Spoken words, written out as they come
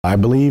I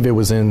believe it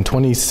was in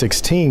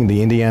 2016,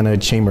 the Indiana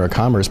Chamber of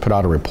Commerce put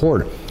out a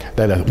report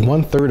that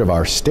 1/3 of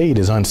our state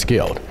is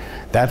unskilled.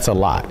 That's a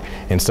lot.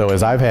 And so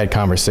as I've had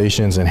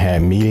conversations and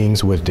had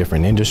meetings with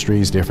different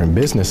industries, different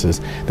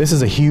businesses, this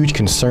is a huge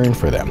concern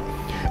for them.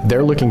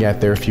 They're looking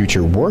at their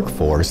future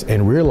workforce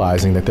and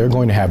realizing that they're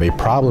going to have a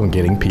problem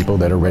getting people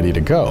that are ready to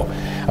go.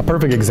 A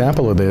perfect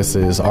example of this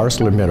is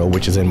ArcelorMittal,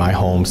 which is in my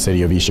home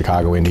city of East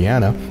Chicago,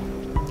 Indiana.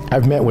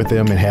 I've met with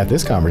them and had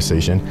this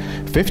conversation.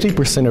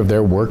 50% of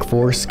their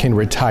workforce can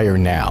retire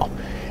now.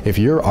 If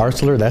you're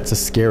Arcelor, that's a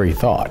scary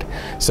thought.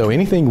 So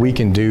anything we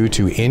can do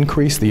to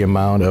increase the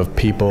amount of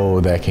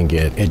people that can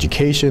get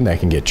education, that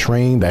can get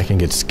trained, that can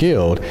get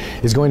skilled,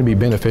 is going to be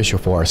beneficial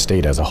for our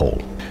state as a whole.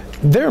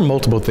 There are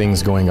multiple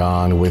things going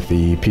on with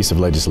the piece of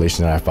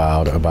legislation that I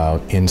filed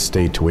about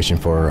in-state tuition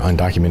for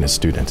undocumented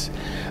students.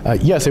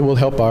 Yes, it will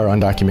help our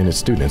undocumented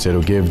students.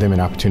 It'll give them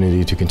an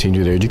opportunity to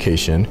continue their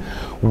education.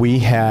 We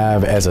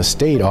have, as a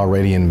state,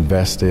 already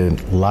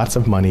invested lots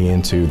of money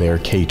into their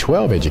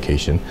K-12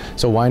 education,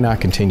 so why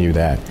not continue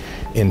that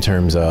in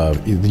terms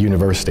of the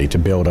university to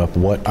build up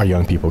what our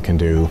young people can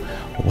do,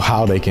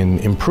 how they can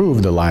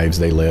improve the lives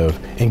they live,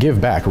 and give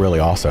back really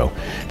also.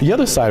 The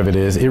other side of it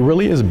is, it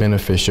really is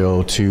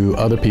beneficial to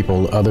other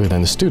people other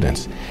than the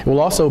students. It will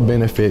also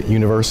benefit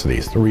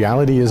universities. The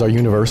reality is our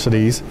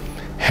universities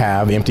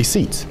have empty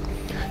seats.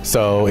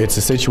 So it's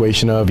a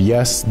situation of,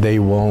 yes, they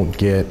won't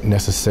get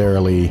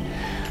necessarily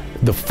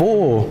the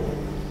full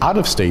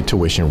out-of-state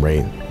tuition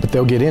rate, but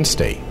they'll get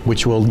in-state,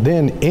 which will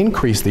then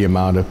increase the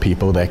amount of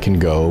people that can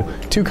go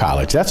to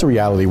college. That's a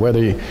reality, whether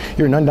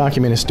you're an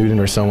undocumented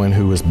student or someone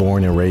who was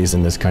born and raised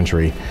in this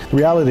country. The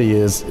reality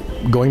is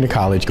going to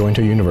college, going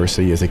to a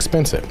university is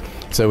expensive.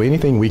 So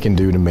anything we can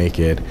do to make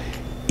it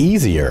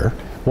easier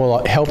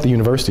will help the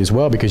university as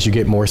well, because you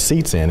get more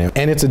seats in,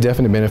 and it's a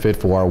definite benefit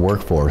for our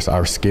workforce,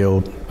 our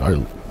skilled, our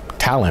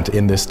talent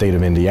in this state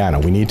of Indiana.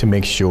 We need to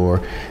make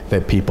sure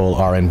that people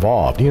are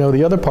involved. You know,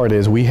 the other part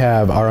is we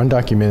have our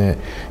undocumented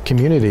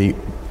community.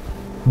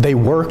 They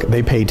work,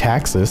 they pay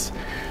taxes.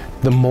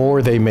 The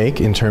more they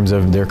make in terms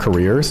of their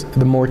careers,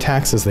 the more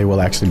taxes they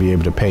will actually be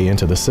able to pay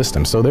into the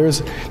system. So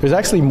there's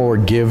actually more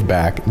give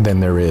back than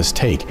there is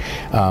take.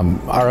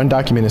 Our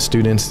undocumented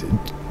students,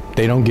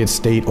 they don't get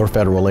state or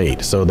federal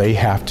aid, so they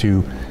have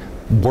to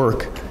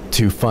work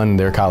to fund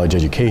their college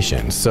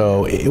education.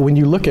 So when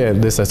you look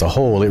at this as a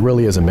whole, it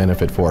really is a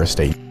benefit for our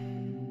state.